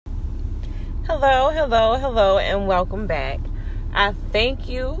Hello, and welcome back. I thank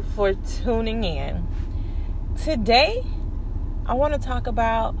you for tuning in. Today, I want to talk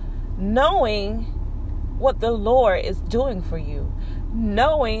about knowing what the Lord is doing for you,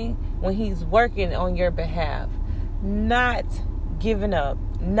 knowing when He's working on your behalf, not giving up,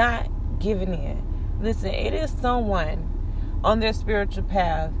 not giving in. Listen, it is someone on their spiritual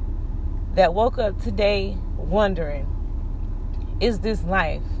path that woke up today wondering, is this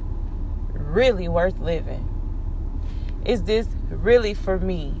life really worth living? Is this really for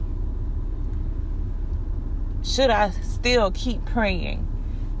me? Should I still keep praying?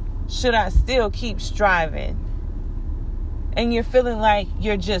 Should I still keep striving? And you're feeling like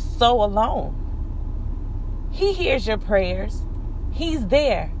you're just so alone. He hears your prayers. He's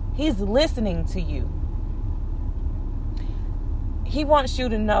there. He's listening to you. He wants you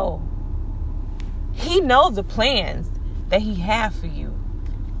to know. He knows the plans that He has for you.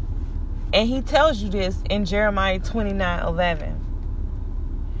 And He tells you this in Jeremiah 29:11.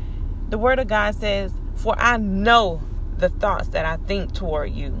 The Word of God says, "For I know the thoughts that I think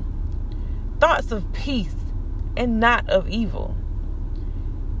toward you, thoughts of peace and not of evil,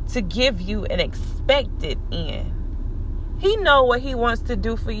 to give you an expected end." He knows what He wants to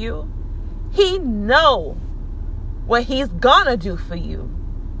do for you. He knows what He's gonna do for you.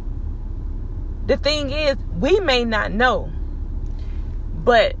 The thing is, we may not know,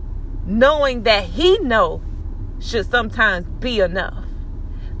 but knowing that He knows should sometimes be enough.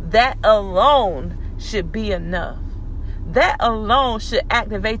 That alone should be enough. That alone should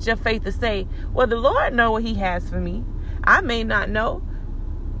activate your faith to say, well, the Lord knows what He has for me. I may not know,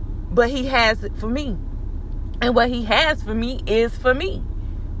 but He has it for me. And what He has for me is for me.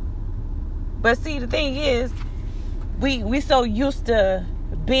 But see, the thing is, we so used to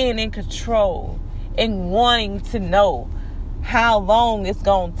being in control and wanting to know how long it's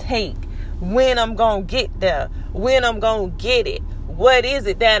going to take, when I'm going to get there, when I'm going to get it, what is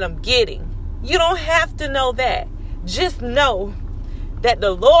it that I'm getting. You don't have to know that. Just know that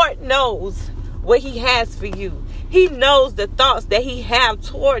the Lord knows what He has for you. He knows the thoughts that He have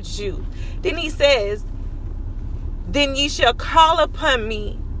towards you. Then He says, "Then ye shall call upon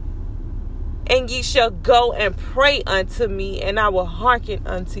me, and ye shall go and pray unto me, and I will hearken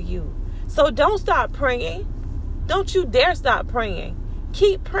unto you." So don't stop praying. Don't you dare stop praying.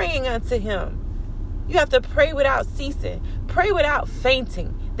 Keep praying unto Him. You have to pray without ceasing. Pray without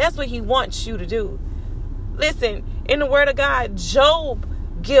fainting. That's what He wants you to do. Listen, in the Word of God, Job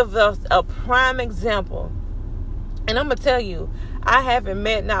gives us a prime example. And I'm going to tell you, I haven't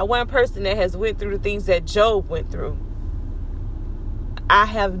met not one person that has went through the things that Job went through. I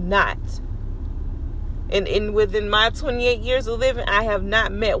have not. And within my 28 years of living, I have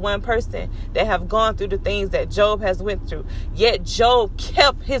not met one person that have gone through the things that Job has went through. Yet Job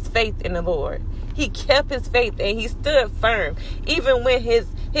kept his faith in the Lord. He kept his faith and he stood firm. Even when his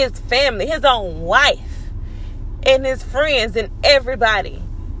family, his own wife, and his friends and everybody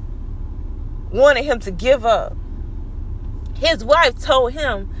wanted him to give up. His wife told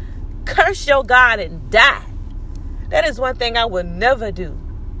him, "Curse your God and die." That is one thing I would never do.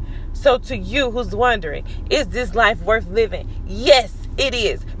 So to you who's wondering, is this life worth living? Yes, it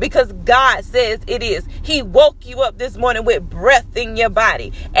is. Because God says it is. He woke you up this morning with breath in your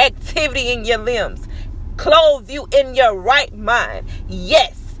body, activity in your limbs, clothed you in your right mind.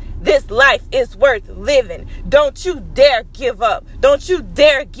 Yes, this life is worth living. Don't you dare give up. Don't you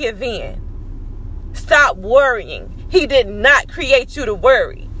dare give in. Stop worrying. He did not create you to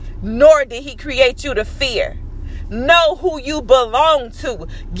worry, nor did He create you to fear. Know who you belong to.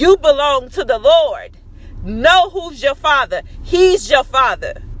 You belong to the Lord. Know who's your Father. He's your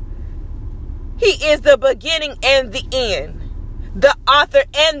Father. He is the beginning and the end, the author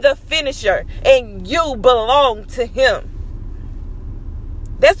and the finisher, and you belong to Him.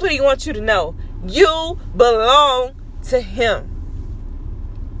 That's what He wants you to know. You belong to Him.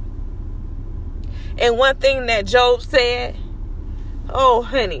 And one thing that Job said, oh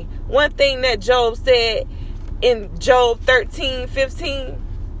honey, one thing that Job said in Job 13:15,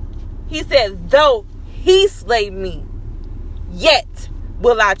 he said, "Though He slay me, yet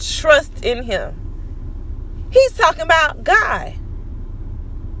will I trust in Him." He's talking about God.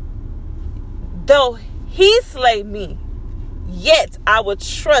 Though He slay me, yet I will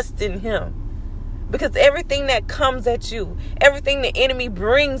trust in Him. Because everything that comes at you, everything the enemy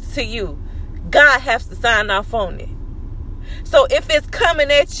brings to you, God has to sign off on it. So if it's coming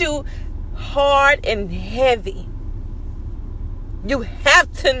at you hard and heavy, you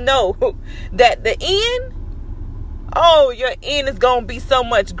have to know that the end, your end is going to be so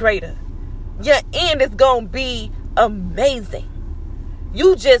much greater. Your end is going to be amazing.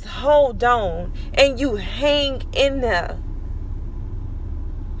 You just hold on and you hang in there.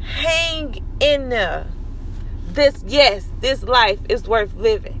 Hang in there. This life is worth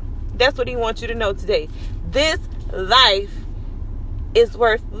living. That's what he wants you to know today. This life is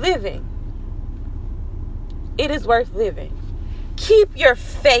worth living. It is worth living. Keep your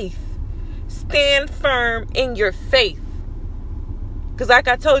faith. Stand firm in your faith. Because like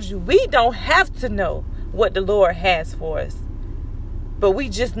I told you, we don't have to know what the Lord has for us. But we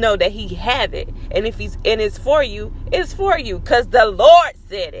just know that he have it. And if it's for you, it's for you. Because the Lord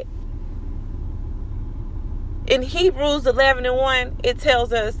said it. In Hebrews 11:1, it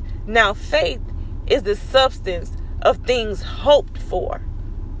tells us, now faith is the substance of things hoped for,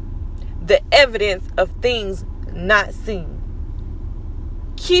 the evidence of things not seen.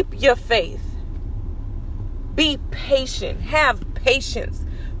 Keep your faith. Be patient. Have patience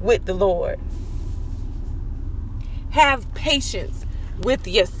with the Lord. Have patience with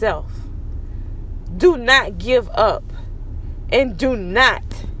yourself. Do not give up and do not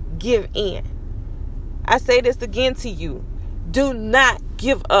give in. I say this again to you. Do not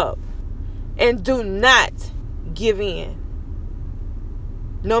give up and do not give in.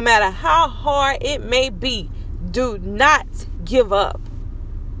 No matter how hard it may be, do not give up.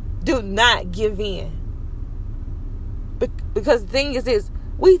 Do not give in. Because the thing is this,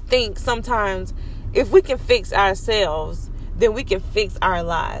 we think sometimes if we can fix ourselves, then we can fix our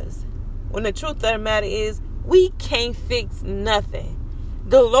lives. When the truth of the matter is, we can't fix nothing.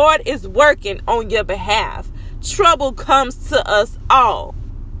 The Lord is working on your behalf. Trouble comes to us all.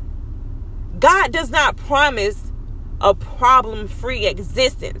 God does not promise a problem-free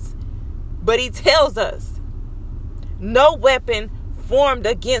existence, but he tells us, no weapon formed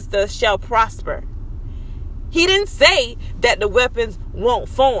against us shall prosper. He didn't say that the weapons won't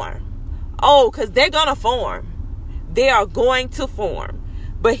form. Oh, because they're going to form. They are going to form.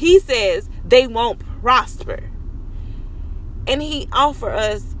 But he says they won't prosper. And he offers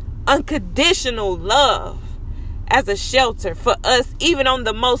us unconditional love as a shelter for us, even on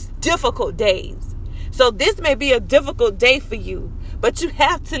the most difficult days. So this may be a difficult day for you, but you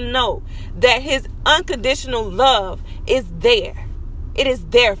have to know that his unconditional love is there. It is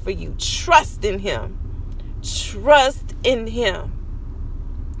there for you. Trust in him. Trust in him.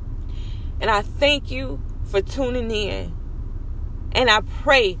 And I thank you for tuning in. And I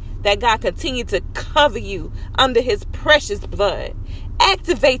pray that God continue to cover you under his precious blood.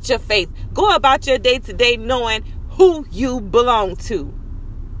 Activate your faith. Go about your day today knowing who you belong to.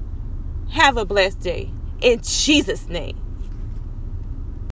 Have a blessed day. In Jesus' name.